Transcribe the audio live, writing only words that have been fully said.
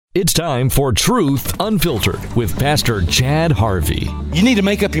It's time for Truth Unfiltered with Pastor Chad Harvey. You need to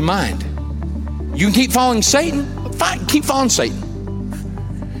make up your mind. You can keep following Satan, fine, keep following Satan.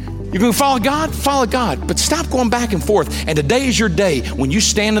 You can follow God, but stop going back and forth. And today is your day when you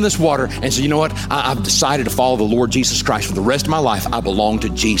stand in this water and say, you know what, I've decided to follow the Lord Jesus Christ for the rest of my life. I belong to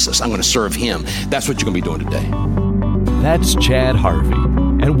Jesus. I'm going to serve Him. That's what you're going to be doing today. That's Chad Harvey.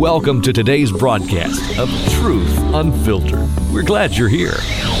 And welcome to today's broadcast of Truth Unfiltered. We're glad you're here.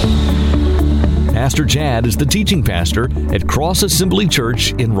 Pastor Chad is the teaching pastor at Cross Assembly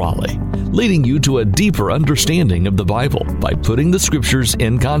Church in Raleigh, leading you to a deeper understanding of the Bible by putting the scriptures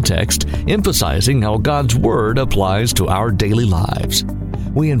in context, emphasizing how God's Word applies to our daily lives.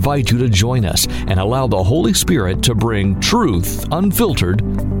 We invite you to join us and allow the Holy Spirit to bring Truth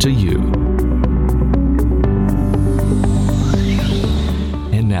Unfiltered to you.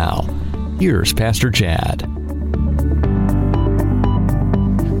 And now, here's Pastor Chad.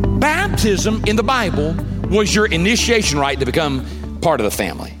 Baptism in the Bible was your initiation rite to become part of the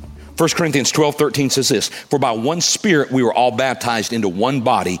family. 1 Corinthians 12:13 says this, for by one Spirit we were all baptized into one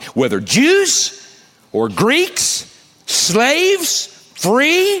body, whether Jews or Greeks, slaves,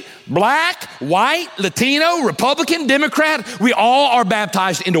 free, black, white, Latino, Republican, Democrat, we all are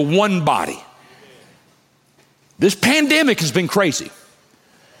baptized into one body. This pandemic has been crazy.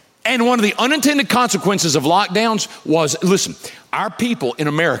 And one of the unintended consequences of lockdowns was, listen, our people in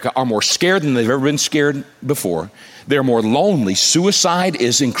America are more scared than they've ever been scared before. They're more lonely. Suicide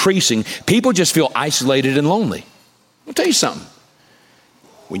is increasing. People just feel isolated and lonely. I'll tell you something.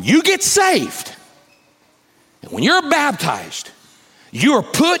 When you get saved, and when you're baptized, you are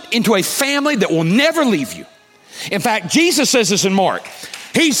put into a family that will never leave you. In fact, Jesus says this in Mark.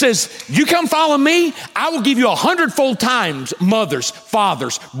 He says, you come follow me, I will give you 100-fold times mothers,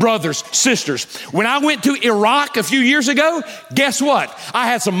 fathers, brothers, sisters. When I went to Iraq a few years ago, guess what? I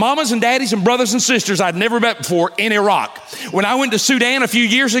had some mamas and daddies and brothers and sisters I'd never met before in Iraq. When I went to Sudan a few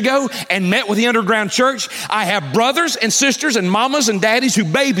years ago and met with the underground church, I have brothers and sisters and mamas and daddies who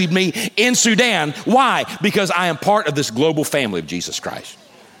babied me in Sudan. Why? Because I am part of this global family of Jesus Christ.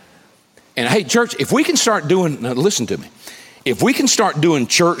 And hey, church, if we can start doing, now listen to me. If we can start doing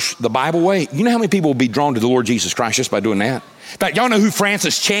church the Bible way, you know how many people will be drawn to the Lord Jesus Christ just by doing that? In fact, y'all know who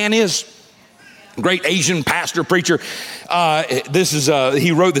Francis Chan is? Great Asian pastor, preacher.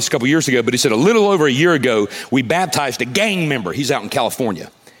 He wrote this a couple years ago, but he said a little over a year ago, we baptized a gang member. He's out in California.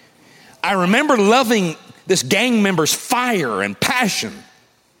 I remember loving this gang member's fire and passion.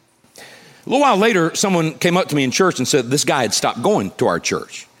 A little while later, someone came up to me in church and said this guy had stopped going to our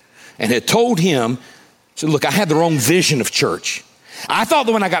church and had told him, said, look, I had the wrong vision of church. I thought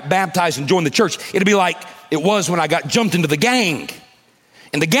that when I got baptized and joined the church, it'd be like it was when I got jumped into the gang.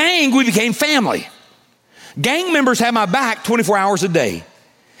 In the gang, we became family. Gang members had my back 24 hours a day.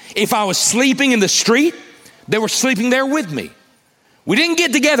 If I was sleeping in the street, they were sleeping there with me. We didn't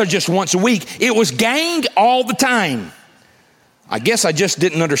get together just once a week. It was gang all the time. I guess I just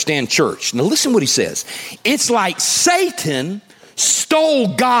didn't understand church. Now listen what he says. It's like Satan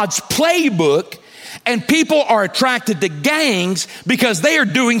stole God's playbook and people are attracted to gangs because they are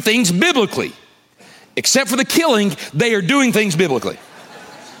doing things biblically. Except for the killing, they are doing things biblically.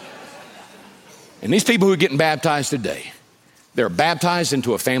 And these people who are getting baptized today, they're baptized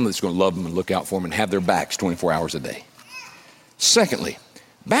into a family that's going to love them and look out for them and have their backs 24 hours a day. Secondly,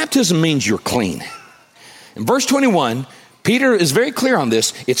 baptism means you're clean. In verse 21, Peter is very clear on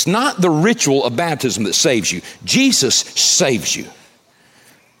this. It's not the ritual of baptism that saves you. Jesus saves you.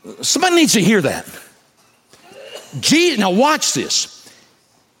 Somebody needs to hear that. Now watch this.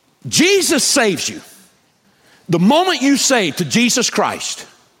 Jesus saves you. The moment you say to Jesus Christ,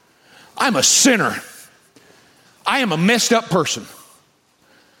 I'm a sinner. I am a messed up person.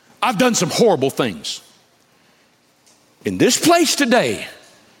 I've done some horrible things. In this place today,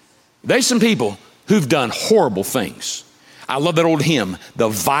 there's some people who've done horrible things. I love that old hymn, the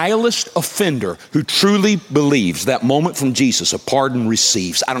vilest offender who truly believes that moment from Jesus, a pardon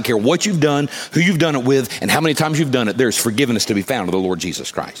receives. I don't care what you've done, who you've done it with, and how many times you've done it, there's forgiveness to be found in the Lord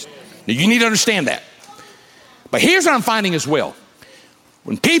Jesus Christ. Now, you need to understand that. But here's what I'm finding as well.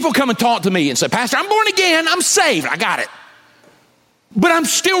 When people come and talk to me and say, Pastor, I'm born again, I'm saved, I got it. But I'm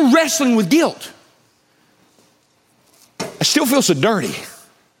still wrestling with guilt. I still feel so dirty.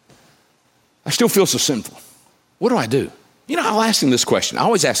 I still feel so sinful. What do I do? You know, I'll ask them this question. I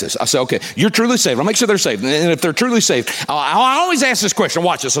always ask this. I say, okay, you're truly saved. I'll make sure they're saved. And if they're truly saved, I'll always ask this question.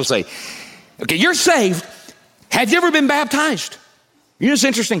 Watch this. I'll say, okay, you're saved. Have you ever been baptized? You know, it's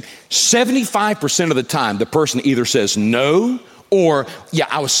interesting. 75% of the time, the person either says no or, yeah,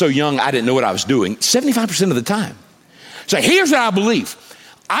 I was so young, I didn't know what I was doing. 75% of the time. So here's what I believe.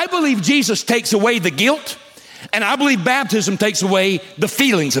 I believe Jesus takes away the guilt, and I believe baptism takes away the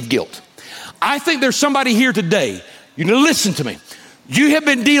feelings of guilt. I think there's somebody here today, you need to listen to me. You have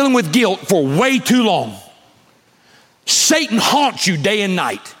been dealing with guilt for way too long. Satan haunts you day and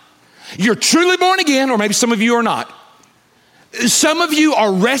night. You're truly born again, or maybe some of you are not. Some of you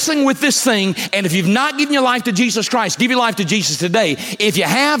are wrestling with this thing, and if you've not given your life to Jesus Christ, give your life to Jesus today. If you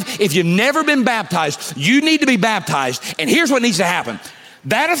have, if you've never been baptized, you need to be baptized. And here's what needs to happen.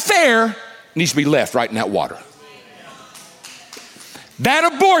 That affair needs to be left right in that water.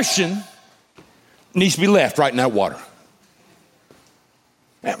 That abortion needs to be left right in that water.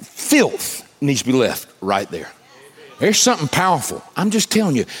 That filth needs to be left right there. There's something powerful. I'm just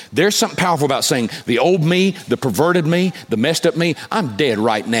telling you, there's something powerful about saying the old me, the perverted me, the messed up me, I'm dead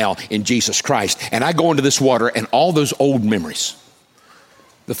right now in Jesus Christ. And I go into this water and all those old memories,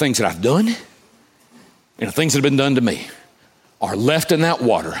 the things that I've done and the things that have been done to me are left in that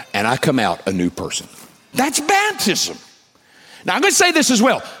water, and I come out a new person. That's baptism. Now, I'm going to say this as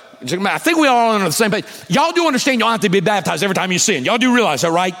well. I think we all are on the same page. Y'all do understand you don't have to be baptized every time you sin. Y'all do realize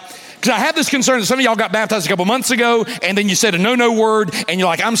that, right? Because I have this concern that some of y'all got baptized a couple months ago, and then you said a no word, and you're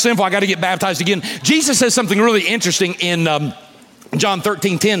like, I'm sinful, I got to get baptized again. Jesus says something really interesting in John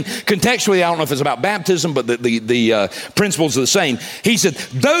 13:10. Contextually, I don't know if it's about baptism, but the principles are the same. He said,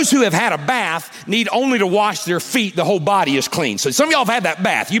 those who have had a bath need only to wash their feet. The whole body is clean. So some of y'all have had that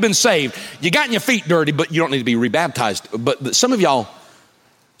bath. You've been saved. You gotten your feet dirty, but you don't need to be rebaptized. But some of y'all,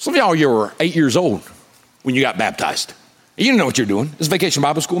 you were 8 years old when you got baptized. You didn't know what you're doing. It's Vacation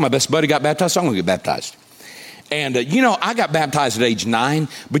Bible School. My best buddy got baptized, so I'm going to get baptized. And, I got baptized at age 9,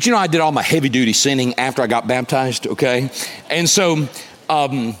 but, I did all my heavy-duty sinning after I got baptized, okay? And so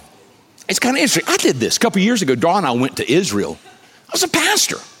it's kind of interesting. I did this a couple years ago. Dawn and I went to Israel. I was a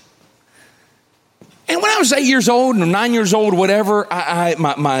pastor. And when I was 8 years old or 9 years old or whatever,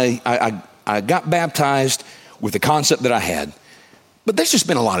 I got baptized with the concept that I had. But there's just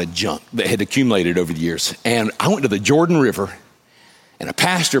been a lot of junk that had accumulated over the years. And I went to the Jordan River, and a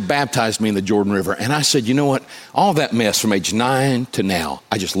pastor baptized me in the Jordan River. And I said, you know what? All that mess from age 9 to now,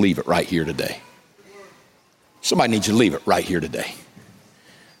 I just leave it right here today. Somebody needs to leave it right here today.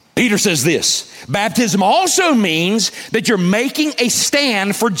 Peter says this, baptism also means that you're making a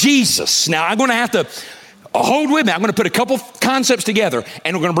stand for Jesus. Now, I'm going to have to hold with me. I'm going to put a couple concepts together,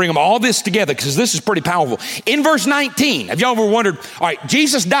 and we're going to bring them all this together because this is pretty powerful. In verse 19, have y'all ever wondered, all right,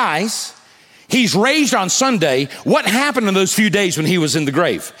 Jesus dies. He's raised on Sunday. What happened in those few days when he was in the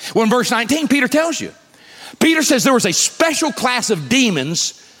grave? Well, in verse 19, Peter tells you. Peter says there was a special class of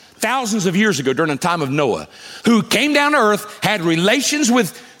demons thousands of years ago during the time of Noah who came down to earth, had relations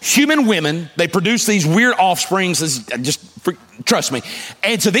with human women. They produced these weird offsprings. Trust me.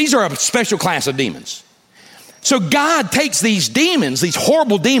 And so these are a special class of demons. So God takes these demons, these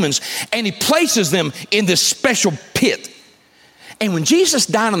horrible demons, and he places them in this special pit. And when Jesus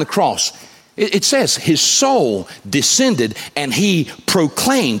died on the cross, it says his soul descended and he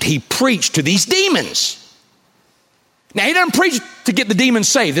proclaimed, he preached to these demons. Now, he doesn't preach to get the demons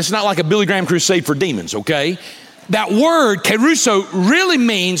saved. This is not like a Billy Graham crusade for demons, okay? That word, keruso, really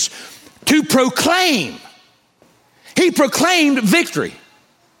means to proclaim. He proclaimed victory.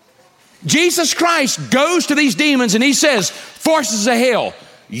 Jesus Christ goes to these demons and he says, forces of hell,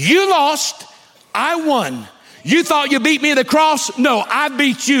 you lost, I won. You thought you beat me at the cross? No, I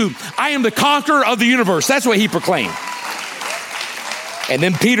beat you. I am the conqueror of the universe. That's what he proclaimed. And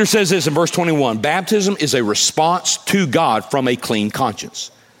then Peter says this in verse 21, baptism is a response to God from a clean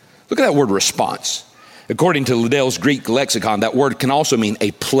conscience. Look at that word response. According to Liddell's Greek lexicon, that word can also mean a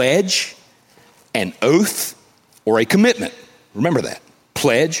pledge, an oath, or a commitment. Remember that.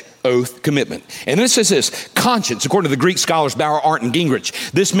 Pledge, oath, commitment. And then it says this, conscience, according to the Greek scholars Bauer, Arndt, and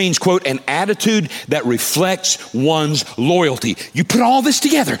Gingrich, this means, quote, an attitude that reflects one's loyalty. You put all this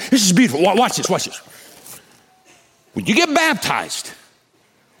together. This is beautiful. Watch this. When you get baptized,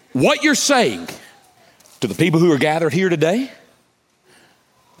 what you're saying to the people who are gathered here today,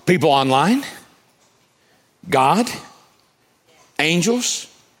 people online, God,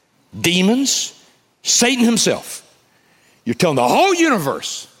 angels, demons, Satan himself, you're telling the whole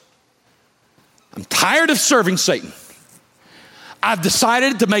universe, I'm tired of serving Satan. I've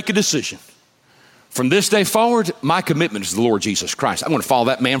decided to make a decision. From this day forward, my commitment is to the Lord Jesus Christ. I'm going to follow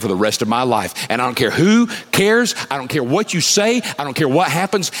that man for the rest of my life. And I don't care who cares. I don't care what you say. I don't care what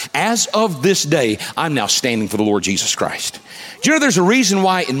happens. As of this day, I'm now standing for the Lord Jesus Christ. Do you know there's a reason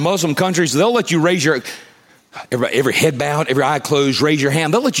why in Muslim countries, they'll let you raise your, every head bowed, every eye closed, raise your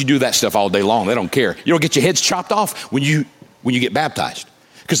hand. They'll let you do that stuff all day long. They don't care. You don't get your heads chopped off when you get baptized.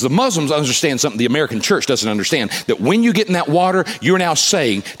 Because the Muslims understand something the American church doesn't understand, that when you get in that water, you're now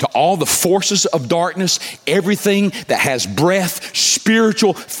saying to all the forces of darkness, everything that has breath,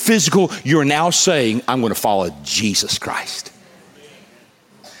 spiritual, physical, you're now saying, I'm going to follow Jesus Christ.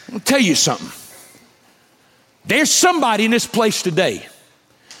 I'll tell you something. There's somebody in this place today.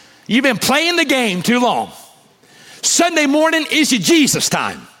 You've been playing the game too long. Sunday morning is your Jesus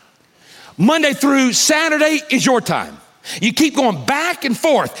time. Monday through Saturday is your time. You keep going back and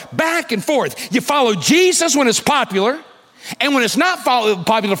forth, back and forth. You follow Jesus when it's popular, and when it's not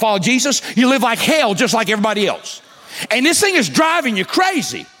popular to follow Jesus, you live like hell just like everybody else. And this thing is driving you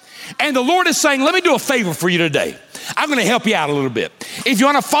crazy. And the Lord is saying, let me do a favor for you today. I'm going to help you out a little bit. If you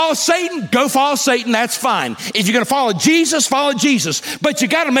want to follow Satan, go follow Satan. That's fine. If you're going to follow Jesus, follow Jesus. But you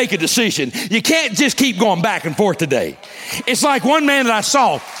got to make a decision. You can't just keep going back and forth today. It's like one man that I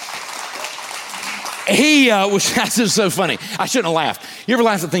saw. He was, this is so funny. I shouldn't have laughed. You ever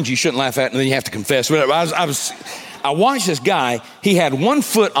laugh at things you shouldn't laugh at and then you have to confess? I watched this guy. He had one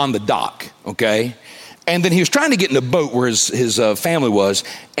foot on the dock, okay? And then he was trying to get in the boat where his family was,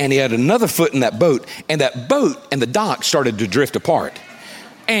 and he had another foot in that boat, and that boat and the dock started to drift apart.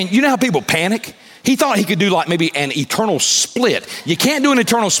 And you know how people panic? He thought he could do like maybe an eternal split. You can't do an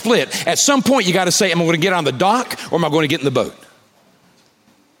eternal split. At some point, you got to say, am I going to get on the dock or am I going to get in the boat?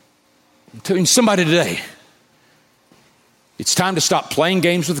 I'm telling somebody today, it's time to stop playing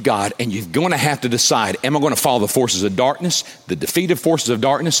games with God, and you're going to have to decide, am I going to follow the forces of darkness, the defeated forces of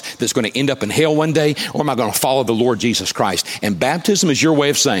darkness that's going to end up in hell one day, or am I going to follow the Lord Jesus Christ? And baptism is your way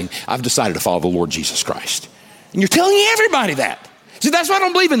of saying, I've decided to follow the Lord Jesus Christ. And you're telling everybody that. See, that's why I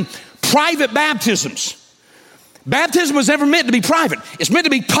don't believe in private baptisms. Baptism was never meant to be private. It's meant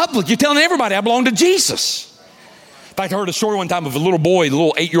to be public. You're telling everybody, I belong to Jesus. In fact, I heard a story one time of a little boy, the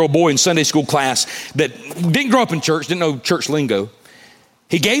little 8-year-old boy in Sunday school class that didn't grow up in church, didn't know church lingo.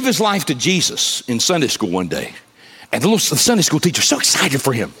 He gave his life to Jesus in Sunday school one day. And the Sunday school teacher was so excited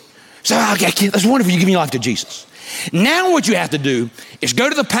for him. So, okay, that's wonderful, you give your life to Jesus. Now what you have to do is go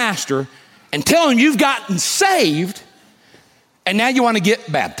to the pastor and tell him you've gotten saved and now you want to get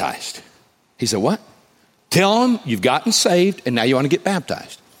baptized. He said, what? Tell him you've gotten saved and now you want to get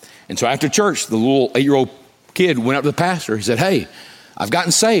baptized. And so after church, the little 8-year-old kid went up to the pastor. He said, hey, I've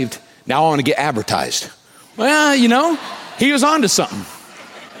gotten saved. Now I want to get advertised. Well, you know, he was on to something.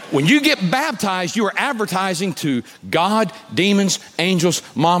 When you get baptized, you are advertising to God, demons, angels,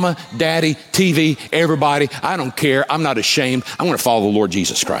 mama, daddy, TV, everybody. I don't care. I'm not ashamed. I'm going to follow the Lord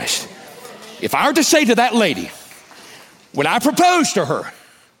Jesus Christ. If I were to say to that lady, when I proposed to her,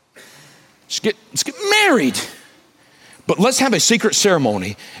 let's get married. But let's have a secret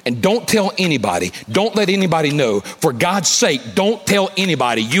ceremony and don't tell anybody. Don't let anybody know. For God's sake, don't tell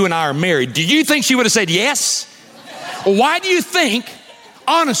anybody you and I are married. Do you think she would have said yes? Well, why do you think,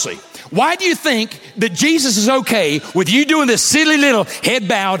 honestly, why do you think that Jesus is okay with you doing this silly little head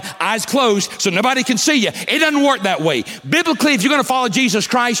bowed, eyes closed so nobody can see you? It doesn't work that way. Biblically, if you're going to follow Jesus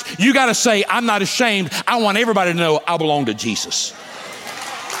Christ, you got to say, I'm not ashamed. I want everybody to know I belong to Jesus.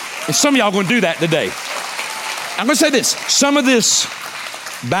 And some of y'all are going to do that today. I'm going to say this. Some of this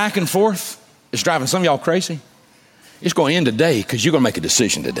back and forth is driving some of y'all crazy. It's going to end today because you're going to make a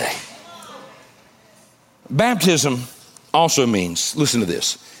decision today. Baptism also means, listen to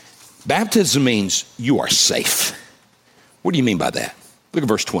this. Baptism means you are safe. What do you mean by that? Look at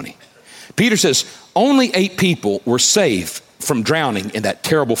verse 20. Peter says, only 8 people were saved from drowning in that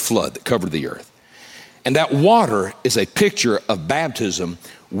terrible flood that covered the earth. And that water is a picture of baptism,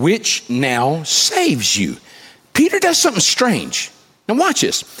 which now saves you. Peter does something strange. Now watch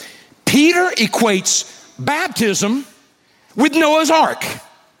this. Peter equates baptism with Noah's Ark.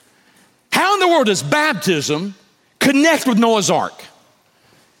 How in the world does baptism connect with Noah's Ark?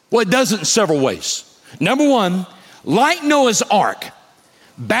 Well, it does it in several ways. Number one, like Noah's Ark,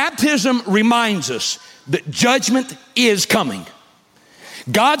 baptism reminds us that judgment is coming.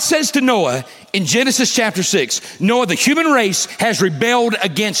 God says to Noah in Genesis chapter 6, Noah, the human race has rebelled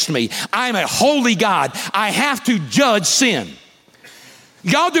against me. I am a holy God. I have to judge sin.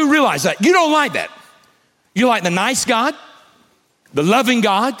 Y'all do realize that. You don't like that. You like the nice God, the loving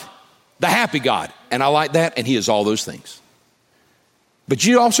God, the happy God. And I like that, and he is all those things. But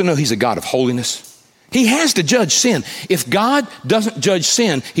you also know he's a God of holiness. He has to judge sin. If God doesn't judge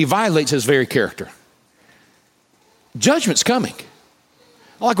sin, he violates his very character. Judgment's coming.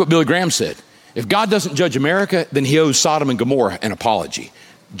 I like what Billy Graham said. If God doesn't judge America, then he owes Sodom and Gomorrah an apology.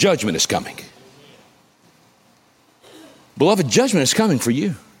 Judgment is coming. Beloved, judgment is coming for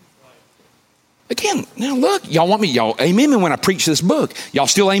you. Again, now look, y'all amen me when I preach this book. Y'all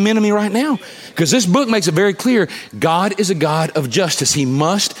still amen to me right now? Because this book makes it very clear, God is a God of justice. He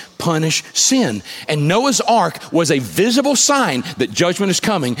must punish sin. And Noah's Ark was a visible sign that judgment is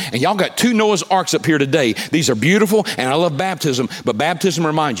coming. And y'all got 2 Noah's Arks up here today. These are beautiful, and I love baptism, but baptism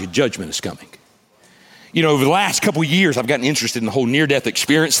reminds you judgment is coming. You know, over the last couple of years, I've gotten interested in the whole near-death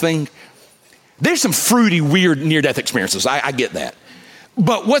experience thing. There's some fruity, weird near-death experiences. I get that.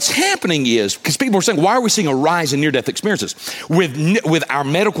 But what's happening is, because people are saying, why are we seeing a rise in near-death experiences? With our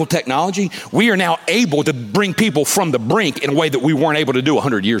medical technology, we are now able to bring people from the brink in a way that we weren't able to do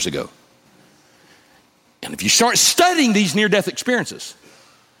 100 years ago. And if you start studying these near-death experiences,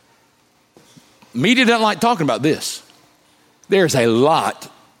 media doesn't like talking about this. There's a lot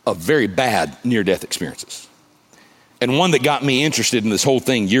of very bad near-death experiences. And one that got me interested in this whole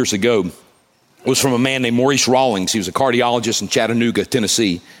thing years ago was from a man named Maurice Rawlings. He was a cardiologist in Chattanooga,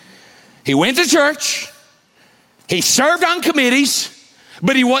 Tennessee. He went to church. He served on committees,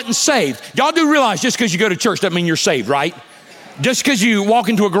 but he wasn't saved. Y'all do realize just because you go to church doesn't mean you're saved, right? Just because you walk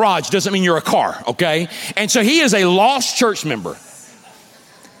into a garage doesn't mean you're a car, okay? And so he is a lost church member.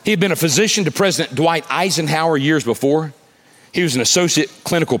 He had been a physician to President Dwight Eisenhower years before. He was an associate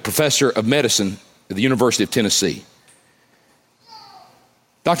clinical professor of medicine at the University of Tennessee.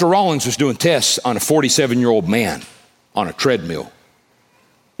 Dr. Rawlings was doing tests on a 47-year-old man on a treadmill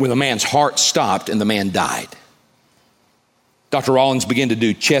when the man's heart stopped and the man died. Dr. Rawlings began to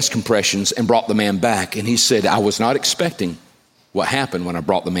do chest compressions and brought the man back. And he said, I was not expecting what happened when I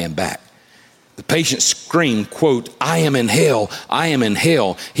brought the man back. The patient screamed, quote, I am in hell, I am in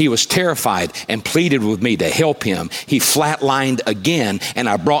hell. He was terrified and pleaded with me to help him. He flatlined again, and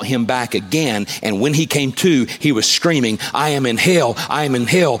I brought him back again. And when he came to, he was screaming, I am in hell, I am in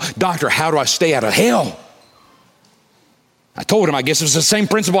hell. Doctor, how do I stay out of hell? I told him, I guess it was the same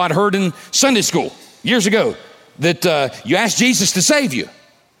principle I'd heard in Sunday school years ago, that you ask Jesus to save you.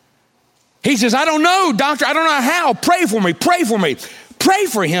 He says, I don't know, doctor, I don't know how. Pray for me, pray for me. Pray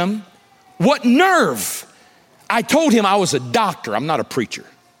for him. What nerve? I told him I was a doctor. I'm not a preacher.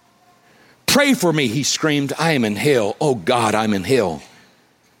 Pray for me, he screamed. I am in hell. Oh God, I'm in hell.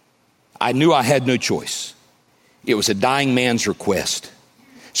 I knew I had no choice. It was a dying man's request.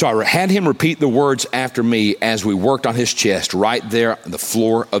 So I had him repeat the words after me as we worked on his chest right there on the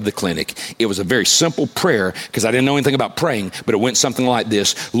floor of the clinic. It was a very simple prayer because I didn't know anything about praying, but it went something like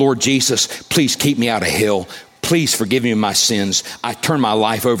this. Lord Jesus, please keep me out of hell. Please forgive me my sins. I turn my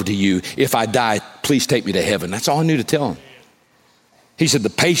life over to you. If I die, please take me to heaven. That's all I knew to tell him. He said the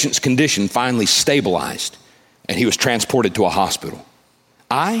patient's condition finally stabilized and he was transported to a hospital.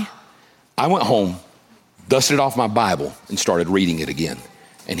 I went home, dusted off my Bible and started reading it again.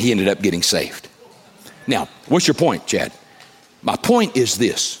 And he ended up getting saved. Now, what's your point, Chad? My point is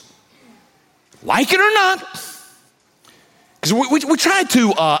this. Like it or not, because we try to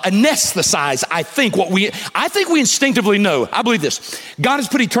anesthetize, I think we instinctively know. I believe this. God has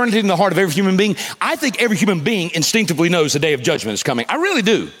put eternity in the heart of every human being. I think every human being instinctively knows the day of judgment is coming. I really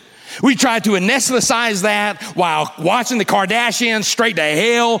do. We try to anesthetize that while watching the Kardashians straight to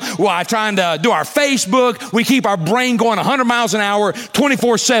hell, while trying to do our Facebook. We keep our brain going 100 miles an hour,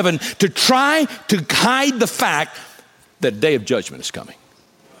 24/7, to try to hide the fact that the day of judgment is coming.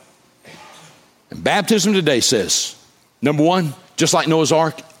 And baptism today says, number one, just like Noah's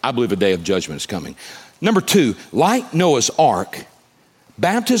Ark, I believe a day of judgment is coming. Number two, like Noah's Ark,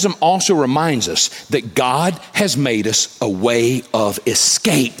 baptism also reminds us that God has made us a way of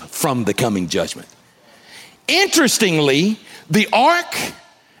escape from the coming judgment. Interestingly, the ark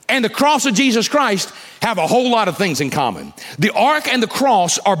and the cross of Jesus Christ have a whole lot of things in common. The ark and the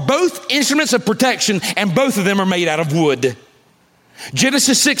cross are both instruments of protection, and both of them are made out of wood.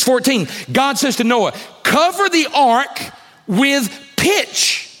 Genesis 6:14, God says to Noah, cover the ark with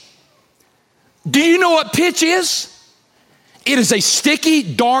pitch. Do you know what pitch is? It is a sticky,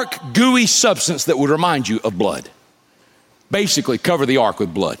 dark, gooey substance that would remind you of blood. Basically, cover the ark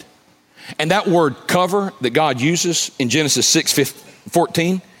with blood. And that word cover that God uses in Genesis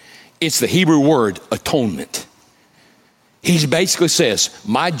 6:14, it's the Hebrew word atonement. He basically says,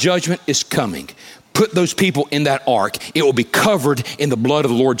 my judgment is coming. Put those people in that ark. It will be covered in the blood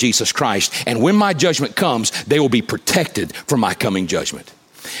of the Lord Jesus Christ. And when my judgment comes, they will be protected from my coming judgment.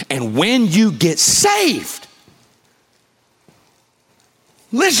 And when you get saved,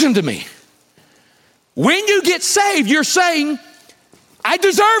 listen to me. When you get saved, you're saying, I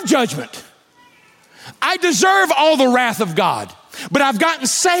deserve judgment. I deserve all the wrath of God. But I've gotten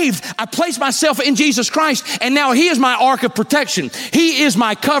saved. I placed myself in Jesus Christ, and now he is my ark of protection. He is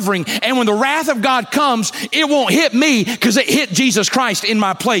my covering. And when the wrath of God comes, it won't hit me because it hit Jesus Christ in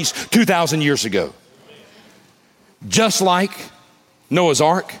my place 2,000 years ago. Just like Noah's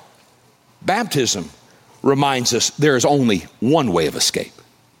ark, baptism reminds us there is only one way of escape.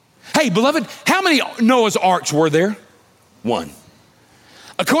 Hey, beloved, how many Noah's arks were there? One.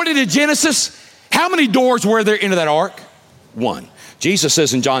 According to Genesis, how many doors were there into that ark? One. Jesus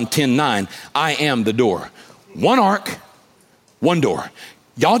says in John 10:9, I am the door. One ark, one door.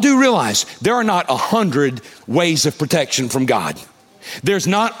 Y'all do realize there are not 100 ways of protection from God. There's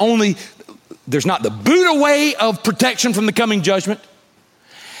not the Buddha way of protection from the coming judgment.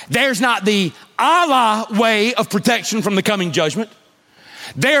 There's not the Allah way of protection from the coming judgment.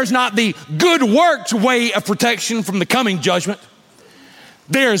 There's not the good works way of protection from the coming judgment.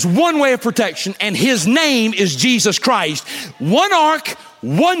 There's one way of protection, and his name is Jesus Christ. One ark,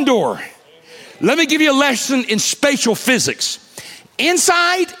 one door. Let me give you a lesson in spatial physics.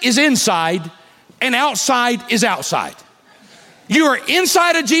 Inside is inside, and outside is outside. You are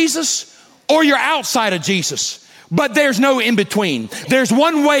inside of Jesus, or you're outside of Jesus. But there's no in between. There's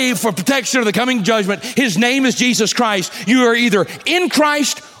one way for protection of the coming judgment. His name is Jesus Christ. You are either in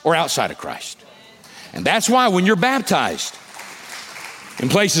Christ or outside of Christ. And that's why when you're baptized, in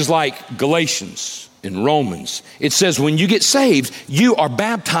places like Galatians and Romans, it says when you get saved, you are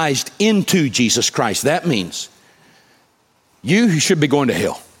baptized into Jesus Christ. That means you who should be going to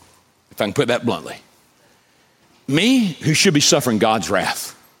hell, if I can put that bluntly. Me who should be suffering God's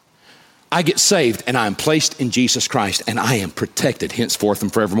wrath. I get saved and I am placed in Jesus Christ and I am protected henceforth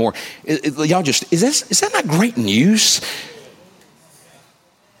and forevermore. Y'all just, is that not great news?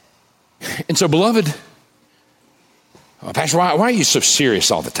 And so, beloved, Pastor, why are you so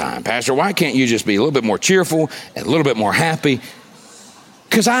serious all the time? Pastor, why can't you just be a little bit more cheerful and a little bit more happy?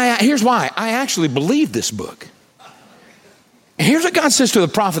 Because here's why. I actually believe this book. And here's what God says to the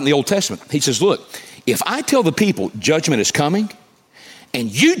prophet in the Old Testament. He says, look, if I tell the people judgment is coming, and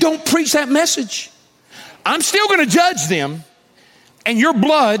you don't preach that message, I'm still going to judge them, and your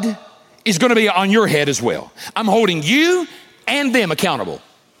blood is going to be on your head as well. I'm holding you and them accountable.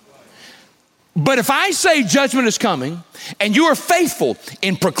 But if I say judgment is coming, and you are faithful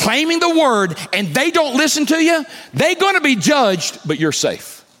in proclaiming the word, and they don't listen to you, they're going to be judged, but you're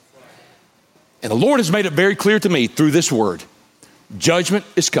safe. And the Lord has made it very clear to me through this word, judgment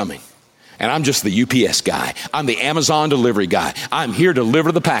is coming. And I'm just the UPS guy. I'm the Amazon delivery guy. I'm here to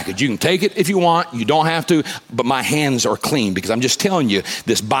deliver the package. You can take it if you want. You don't have to, but my hands are clean because I'm just telling you,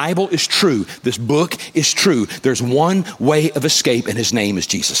 this Bible is true. This book is true. There's one way of escape, and his name is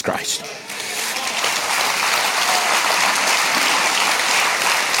Jesus Christ.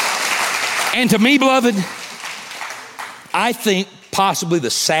 And to me, beloved, I think possibly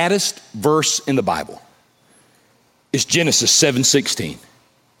the saddest verse in the Bible is Genesis 7:16.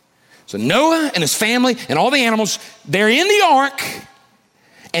 So Noah and his family and all the animals, they're in the ark.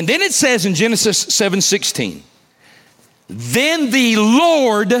 And then it says in Genesis 7:16, then the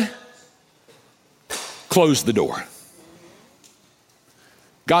Lord closed the door.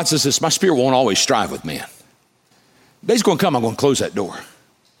 God says this, my spirit won't always strive with man. The day's going to come, I'm going to close that door.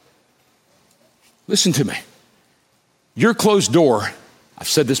 Listen to me. Your closed door, I've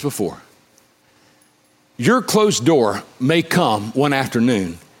said this before, your closed door may come one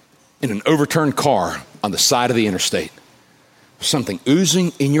afternoon in an overturned car on the side of the interstate. Something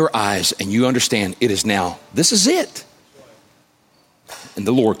oozing in your eyes, and you understand it is now, this is it. And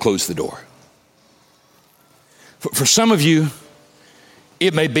the Lord closed the door. For some of you,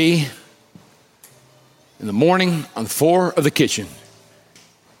 it may be in the morning on the floor of the kitchen.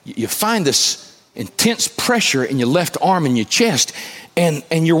 You find this intense pressure in your left arm and your chest, and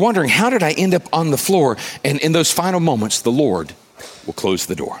you're wondering, how did I end up on the floor? And in those final moments, the Lord will close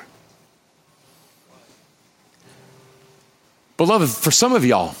the door. Beloved, for some of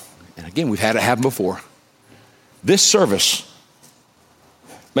y'all, and again, we've had it happen before, this service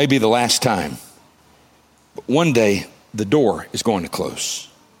may be the last time, but one day the door is going to close.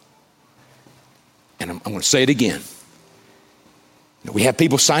 And I'm going to say it again. We have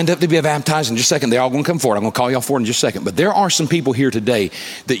people signed up to be baptized in just a second. They're all going to come forward. I'm going to call y'all forward in just a second. But there are some people here today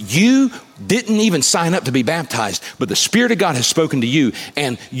that you didn't even sign up to be baptized, but the Spirit of God has spoken to you,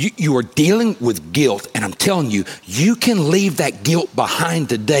 and you are dealing with guilt. And I'm telling you, you can leave that guilt behind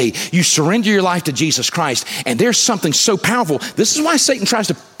today. You surrender your life to Jesus Christ, and there's something so powerful. This is why Satan tries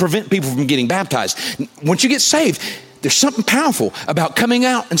to prevent people from getting baptized. Once you get saved, there's something powerful about coming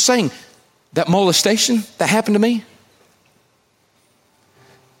out and saying, that molestation that happened to me,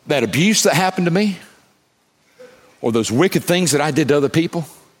 that abuse that happened to me, or those wicked things that I did to other people,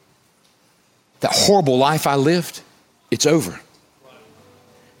 that horrible life I lived, it's over.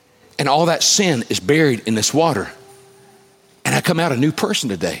 And all that sin is buried in this water. And I come out a new person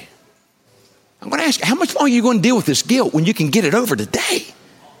today. I'm going to ask you, how much longer are you going to deal with this guilt when you can get it over today?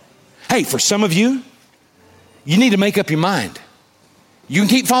 Hey, for some of you, you need to make up your mind. You can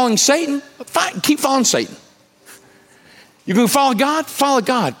keep following Satan, fine, keep following Satan. You're going to follow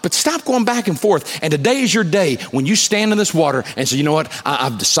God, but stop going back and forth. And today is your day when you stand in this water and say, you know what,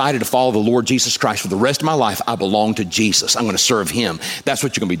 I've decided to follow the Lord Jesus Christ for the rest of my life. I belong to Jesus. I'm going to serve him. That's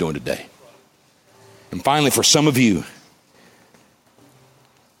what you're going to be doing today. And finally, for some of you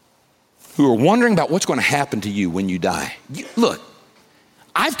who are wondering about what's going to happen to you when you die, look,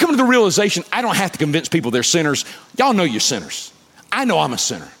 I've come to the realization I don't have to convince people they're sinners. Y'all know you're sinners. I know I'm a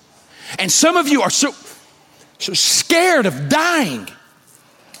sinner. And some of you are so scared of dying.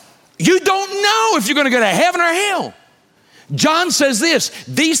 You don't know if you're going to go to heaven or hell. John says this,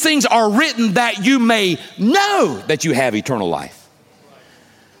 these things are written that you may know that you have eternal life.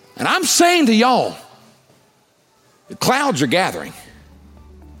 And I'm saying to y'all, the clouds are gathering.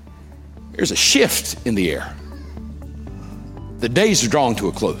 There's a shift in the air. The days are drawing to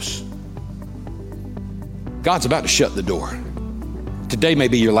a close. God's about to shut the door. Today may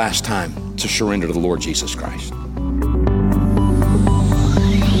be your last time to surrender to the Lord Jesus Christ.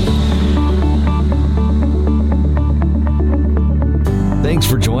 Thanks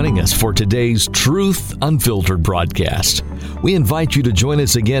for joining us for today's Truth Unfiltered broadcast. We invite you to join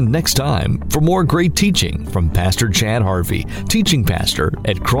us again next time for more great teaching from Pastor Chad Harvey, teaching pastor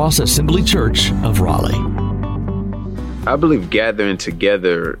at Cross Assembly Church of Raleigh. I believe gathering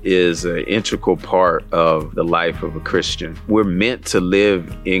together is an integral part of the life of a Christian. We're meant to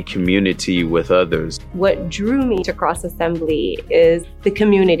live in community with others. What drew me to Cross Assembly is the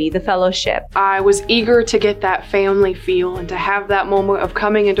community, the fellowship. I was eager to get that family feel and to have that moment of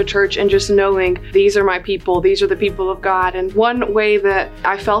coming into church and just knowing these are my people, these are the people of God. And one way that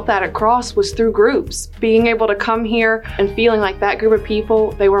I felt that at Cross was through groups. Being able to come here and feeling like that group of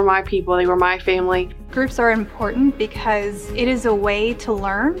people, they were my people, they were my family. Groups are important because it is a way to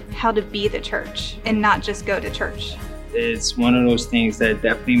learn how to be the church and not just go to church. It's one of those things that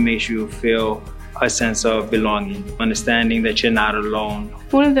definitely makes you feel a sense of belonging, understanding that you're not alone.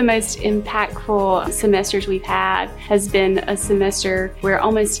 One of the most impactful semesters we've had has been a semester where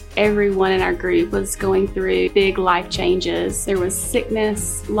almost everyone in our group was going through big life changes. There was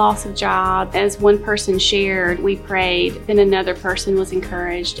sickness, loss of job. As one person shared, we prayed. Then another person was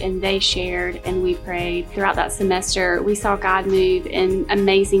encouraged and they shared and we prayed. Throughout that semester, we saw God move in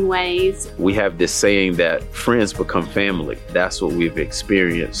amazing ways. We have this saying that friends become family. That's what we've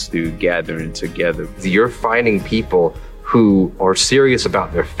experienced through gathering together. You're finding people who are serious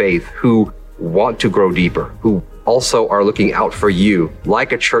about their faith, who want to grow deeper, who also are looking out for you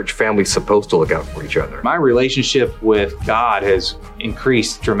like a church family is supposed to look out for each other. My relationship with God has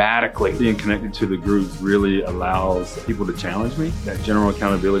increased dramatically. Being connected to the group really allows people to challenge me, that general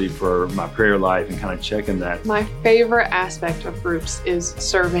accountability for my prayer life and kind of checking that. My favorite aspect of groups is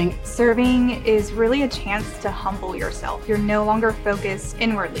serving. Serving is really a chance to humble yourself. You're no longer focused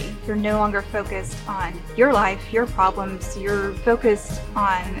inwardly. You're no longer focused on your life, your problems. You're focused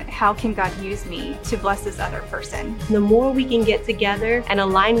on how can God use me to bless this other person. The more we can get together and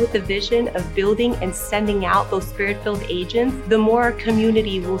align with the vision of building and sending out those spirit-filled agents, the more our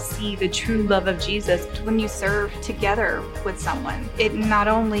community will see the true love of Jesus. When you serve together with someone, it not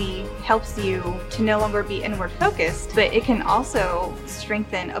only helps you to no longer be inward focused, but it can also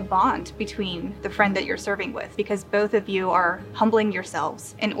strengthen a bond between the friend that you're serving with, because both of you are humbling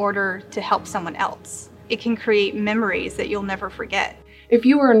yourselves in order to help someone else. It can create memories that you'll never forget. If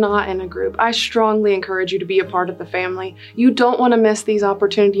you are not in a group, I strongly encourage you to be a part of the family. You don't want to miss these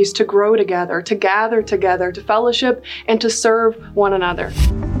opportunities to grow together, to gather together, to fellowship, and to serve one another.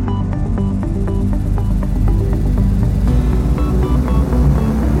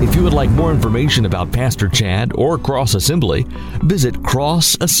 If you would like more information about Pastor Chad or Cross Assembly, visit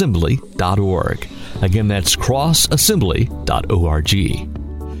crossassembly.org. Again, that's crossassembly.org.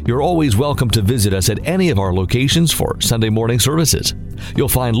 You're always welcome to visit us at any of our locations for Sunday morning services. You'll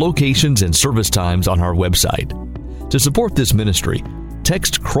find locations and service times on our website. To support this ministry,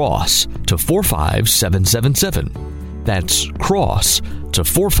 text CROSS to 45777. That's CROSS to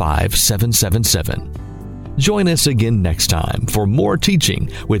 45777. Join us again next time for more teaching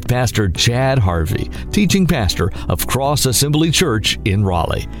with Pastor Chad Harvey, teaching pastor of Cross Assembly Church in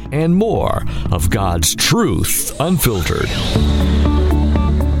Raleigh, and more of God's Truth Unfiltered.